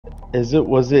Is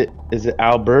it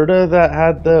Alberta that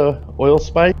had the oil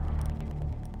spike?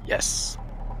 Yes.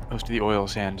 Most of the oil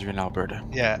sands are in Alberta.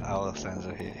 Yeah, all sands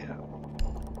are here. Yeah.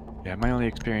 Yeah, my only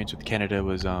experience with Canada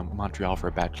was Montreal for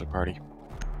a bachelor party.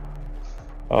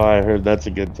 Oh, I heard that's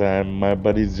a good time. My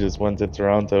buddies just went to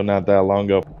Toronto not that long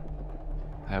ago.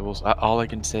 All I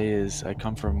can say is I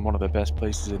come from one of the best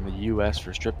places in the U.S.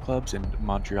 for strip clubs, and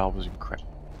Montreal was incredible.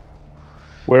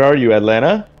 Where are you,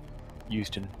 Atlanta?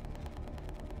 Houston.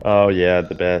 Oh yeah,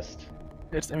 the best.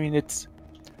 It's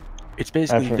basically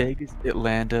I've heard, Vegas,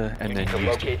 Atlanta, and then Houston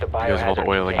Locate the because of all the biohazard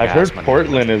oil and I've gas heard money.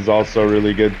 Portland is also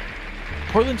really good.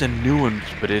 Portland's a new one,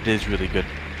 but it is really good.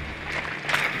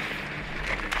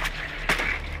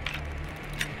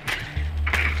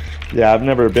 Yeah, I've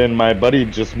never been. My buddy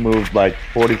just moved like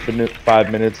 45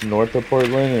 minutes north of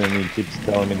Portland, and he keeps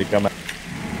telling me to come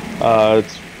out.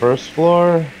 It's first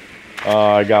floor.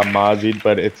 I got Mozzie'd,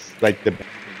 but it's like the.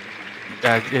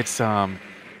 It's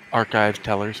archives,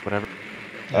 tellers, whatever.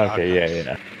 Yeah, Okay, yeah, archives.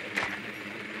 yeah.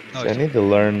 No, So I need to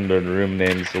learn the room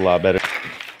names a lot better.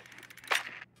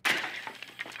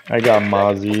 I got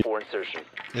Mozzie. Before insertion.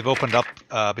 they've opened up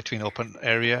between open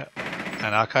area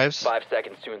and archives. 5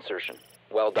 seconds to insertion.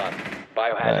 Well done.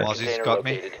 Biohazard Mozzie's container got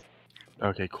me. located.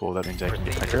 Okay, cool. That means I can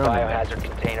Proceed get my to the drone in there. biohazard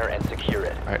container and secure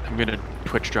it. Alright, I'm gonna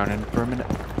Twitch drone in for a minute.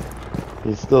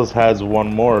 He still has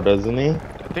one more, doesn't he?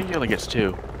 I think he only gets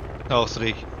 2. No,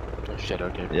 3. Oh shit,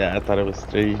 okay. Yeah, I thought it was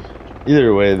 3.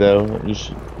 Either way, though, you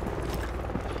should.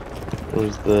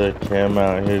 Where's the cam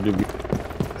out here?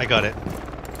 I got it.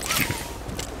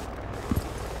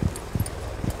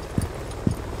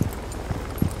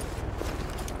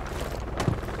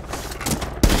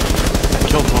 I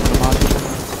killed one of the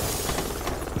monsters.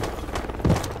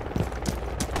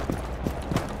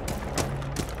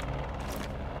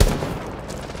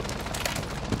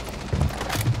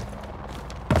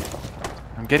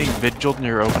 I'm getting vigiled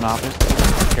near open office.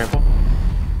 Careful.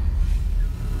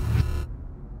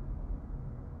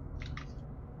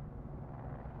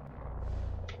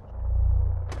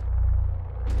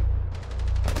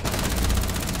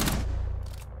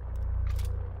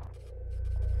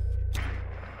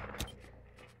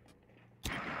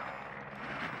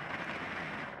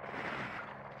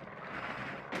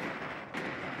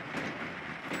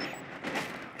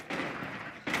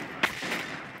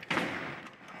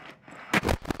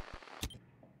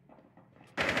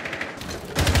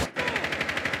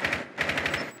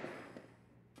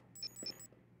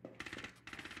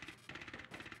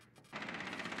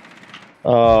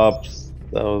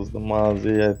 That was the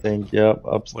Mozzie, I think. Yep,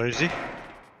 Where is he?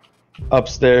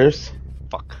 upstairs.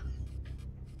 Fuck.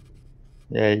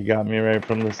 Yeah, you got me right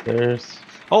from the stairs.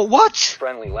 Oh, what?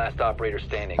 Friendly, last operator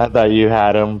standing. I thought you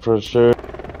had him for sure.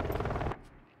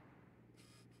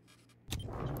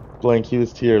 Blank, he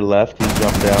was to your left. He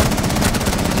jumped down.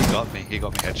 He got me. He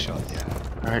got me headshot. Yeah.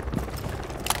 Alright.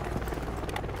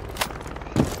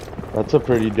 That's a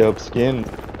pretty dope skin.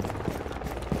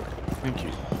 Thank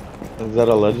you. Is that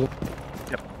a legend?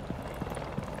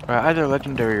 Either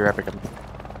legendary or epic.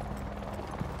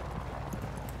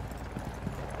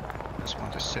 This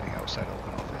one just sitting outside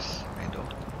open office window.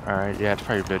 Alright, yeah, it's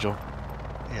probably vigil.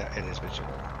 Yeah, it is vigil.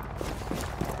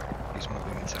 He's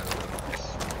moving inside open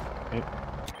office. Okay.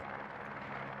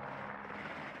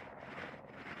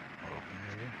 Or open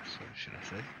area, so should I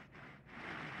say?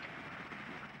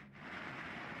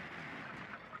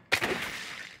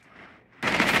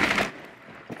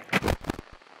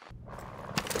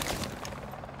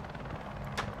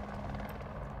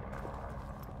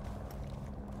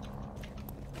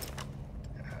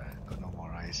 Got no more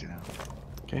eyes, you know.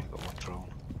 Okay. Got one drone.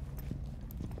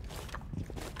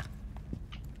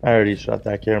 I already shot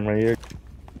that camera here.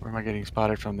 Where am I getting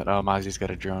spotted from? That oh, Mozzie's got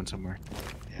a drone somewhere.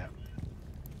 Yeah.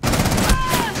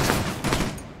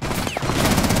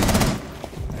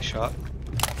 Nice shot.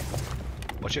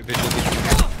 Watch it, visual.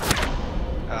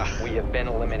 Ah, We have been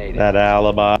eliminated. That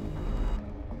alibi.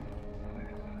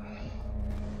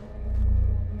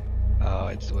 oh,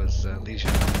 it was Legion.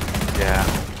 Yeah.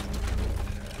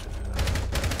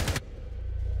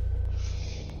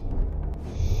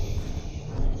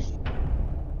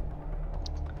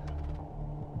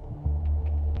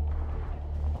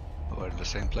 We're in the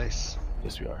same place.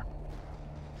 Yes, we are.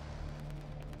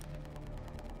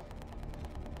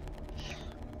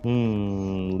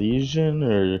 Legion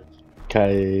or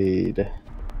Cade?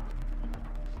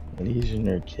 Legion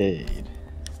or Cade?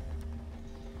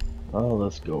 Oh,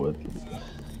 let's go with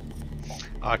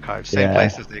Archive, same Yeah.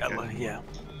 place as they can. Yeah.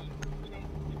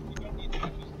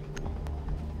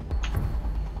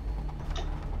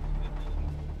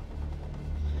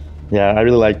 Yeah, I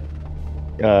really like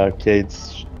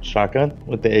Cade's shotgun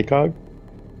with the ACOG?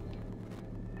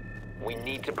 We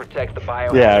need to protect the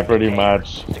biohazard Yeah, pretty container.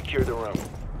 much. Secure the room.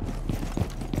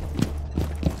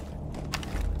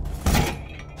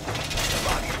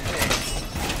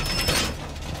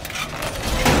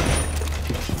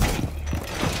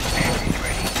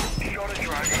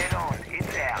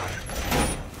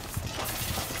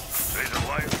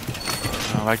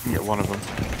 Oh, I can get one of them.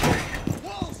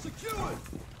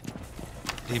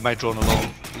 He might drone alone.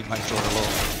 He might drone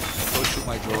alone. Don't shoot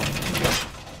my drone.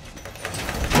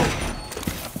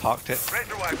 I parked it.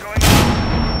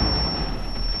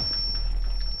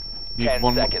 Need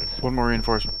 10 seconds. one more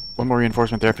reinforcement. One more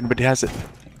reinforcement there if anybody has it.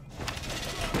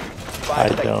 5 I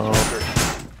seconds don't. to insertion.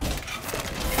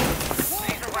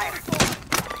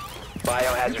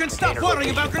 Biohazard You can stop container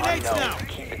worrying about location grenades unknown. now.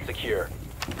 Keep it secure.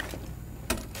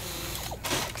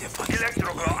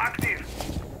 Electrical active.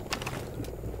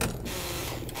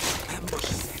 Ambush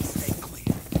set, stay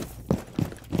clear.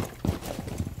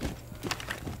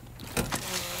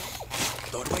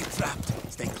 Doorway trapped.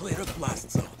 Stay clear of blast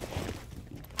zone.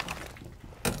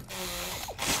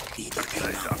 Either kill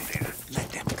them. Let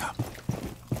them come.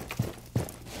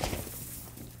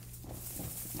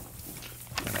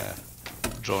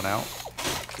 Drone out.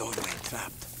 Doorway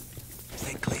trapped.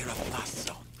 Stay clear of blast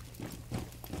zone.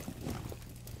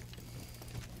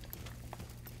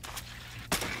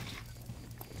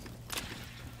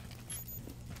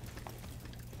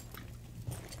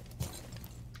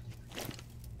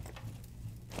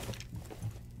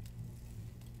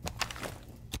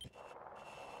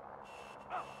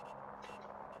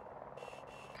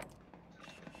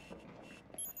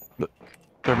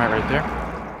 Thermite right there.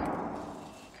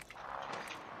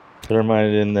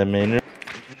 Thermite in the main room.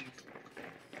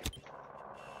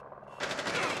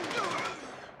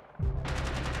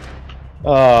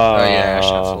 Oh yeah, I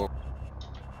shot full.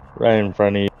 Right in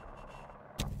front of you.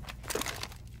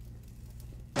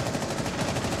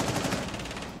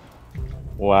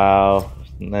 Wow,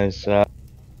 nice shot.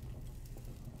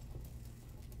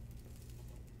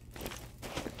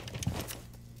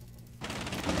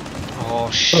 Oh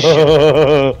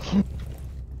shit.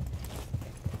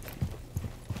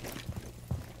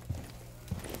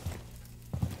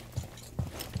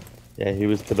 Yeah, he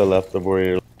was to the left of where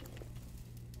you're.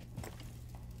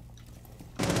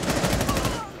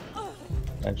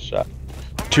 Nice shot.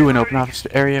 2 in open office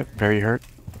area. Very hurt.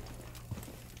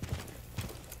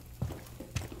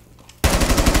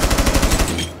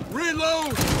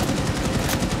 Reload!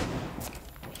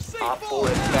 Op 4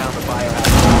 has found the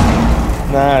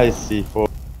biohazard. Nice C4.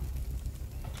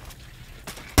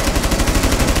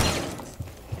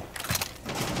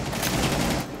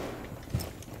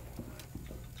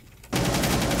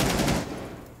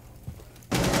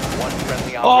 One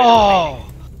friendly operator remaining. Oh!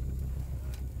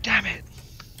 Damn it!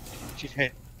 She's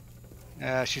hit.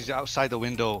 She's outside the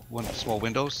window. One small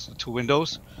windows, 2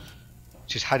 windows.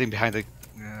 She's hiding behind the.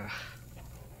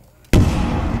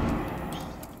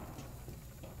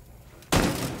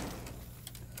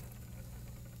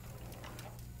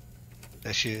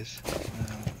 There she is.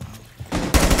 They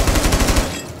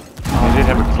did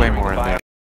have a claymore in there.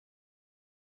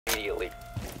 Immediately.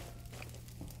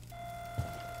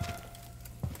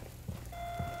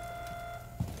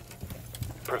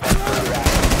 Prevent further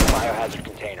access to the biohazard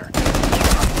container.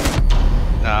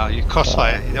 No, you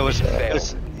crossfire. There was, Failed. it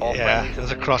was All yeah, friendlies there was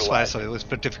a have been crossfire, neutralized. so it was a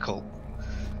bit difficult.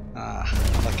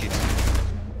 Lucky.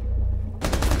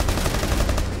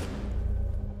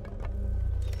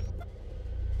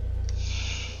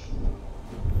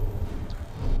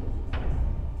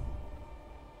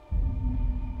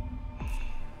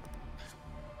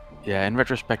 Yeah, in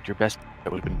retrospect, your best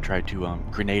bet would have been to try to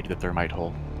grenade the thermite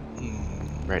hole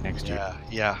right next to you.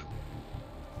 Yeah.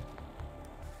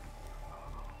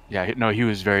 Yeah, no, he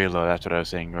was very low. That's what I was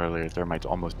saying earlier. Thermite's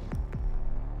almost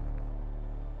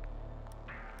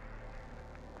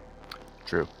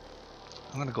true.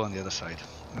 I'm gonna go on the other side.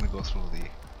 I'm gonna go through the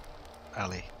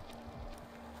alley.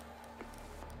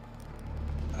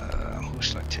 Who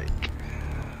should I take?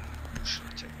 Who should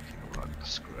I take? You know what?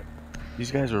 Screw it.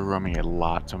 These guys are roaming a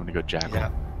lot, so I'm gonna go Jackal. Yeah.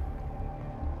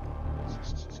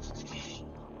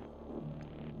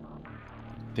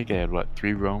 I think I had what,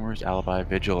 3 roamers, alibi,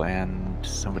 vigil, and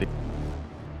somebody.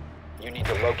 You need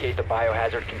to locate the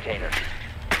biohazard container.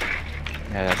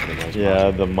 Yeah, that's what it was.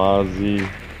 Yeah, the Mozzie.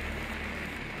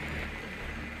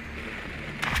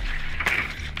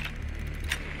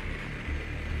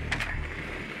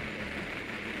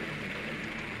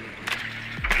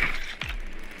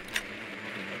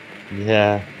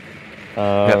 Yeah.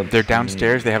 Yeah, they're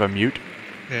downstairs. They have a mute.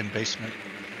 They're in basement.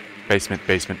 Basement.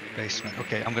 Basement.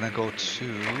 Okay, I'm gonna go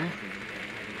to.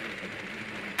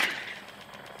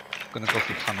 Gonna go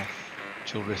through tunnel.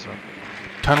 Jewelry up.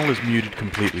 Tunnel is muted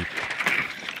completely,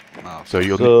 Oh, so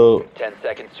you'll. So 10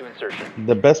 seconds to insertion.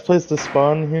 the best place to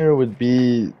spawn here would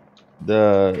be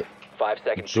the. 5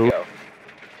 seconds to Jewel- go.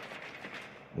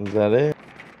 Is that it?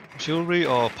 jewelry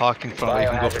or parking front where you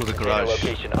can go Biohazard through the container garage.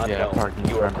 location unknown. parking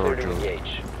You are front or clear to jewelry.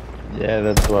 engage. Yeah,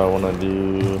 that's what I want to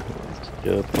do. Let's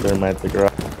go thermite the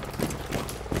garage.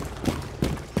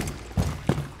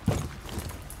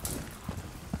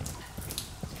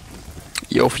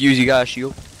 Yo, Fuse, you got a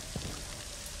shield?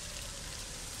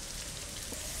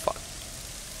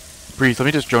 Breeze, let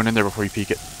me just drone in there before you peek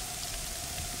it.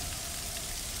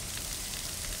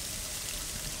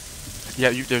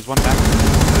 Yeah, there's one back.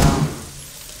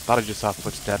 Thought I just saw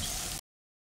footsteps.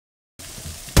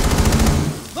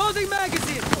 Loading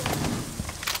magazine!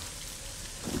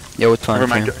 Yo, it's fine. Never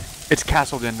mind. fam. It's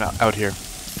castled in out here.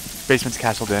 Basement's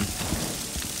castled in.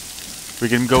 We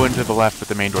can go into the left, but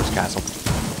the main door's castled.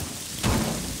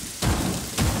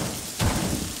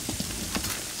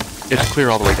 It's clear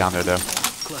all the way down there, though.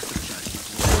 Cluster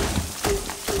charge.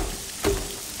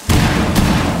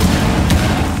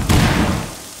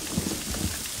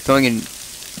 Going in,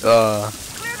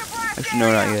 actually,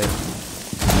 no, not yet.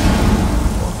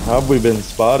 How have we been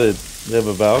spotted? You have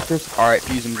a Valkyrie? Alright,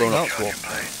 Fuse, I'm going up. Cool.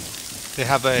 They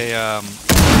have a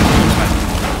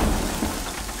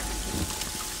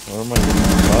Where am I getting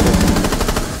spotted?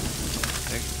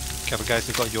 they have a guys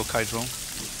that got yokai drone.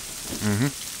 Mm-hmm.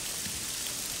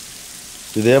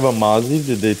 Do they have a Mozzie?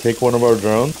 Did they take one of our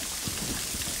drones?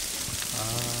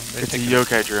 They It's a take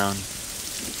yokai drone.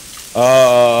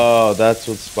 Oh, that's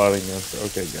what's spotting us.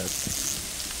 Okay, guys.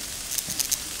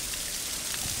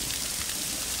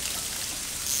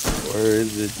 Where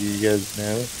is it? Do you guys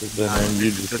know? 'Cause then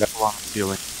you just got. That's along the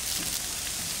ceiling.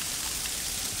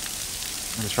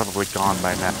 And it's probably gone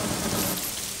by now.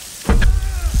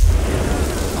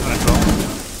 I'm gonna drone.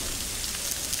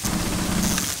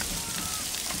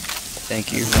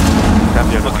 Thank you.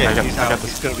 Grab the other one. Okay, I got he's out.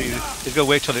 this. He's gonna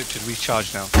wait till it to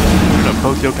recharge now. No,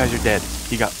 both yokais are dead.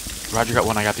 Roger got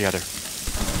one, I got the other.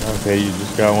 Okay, you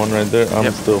just got one right there. I'm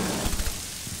Yep. still.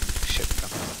 Shit, I'm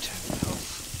at 10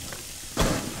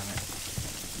 health.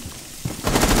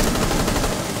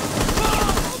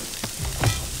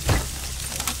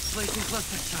 Placing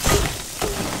cluster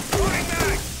charge.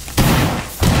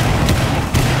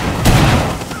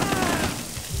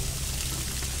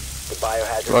 The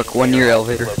biohazard Look, one container near has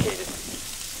been elevator. located.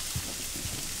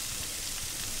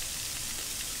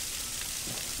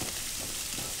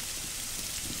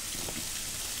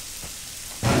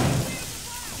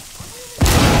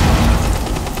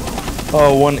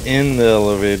 Oh, one in the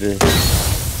elevator.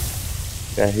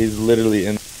 Yeah, he's literally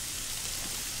in.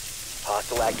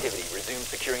 Hostile activity. Resume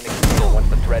securing the container once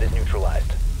the threat is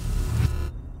neutralized.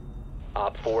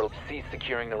 Op 4, cease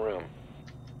securing the room.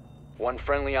 One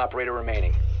friendly operator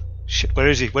remaining. Shit, where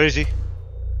is he? Where is he?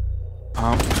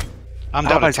 I'm down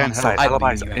to Alibi's 10 on health. site.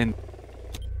 Alibi's in.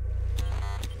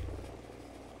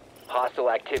 Hostile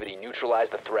activity. Neutralize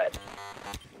the threat.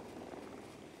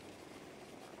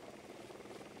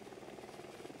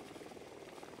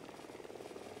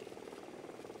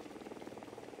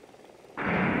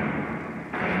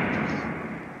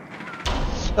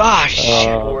 Ah, shit.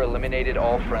 Op 4 eliminated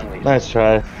all friendlies. Nice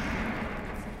try.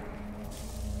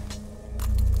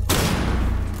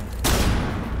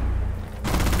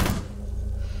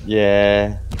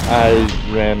 Yeah, I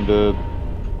ran the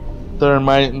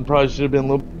thermite and probably should have been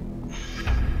a little.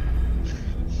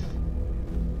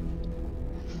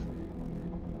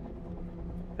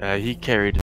 He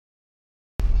carried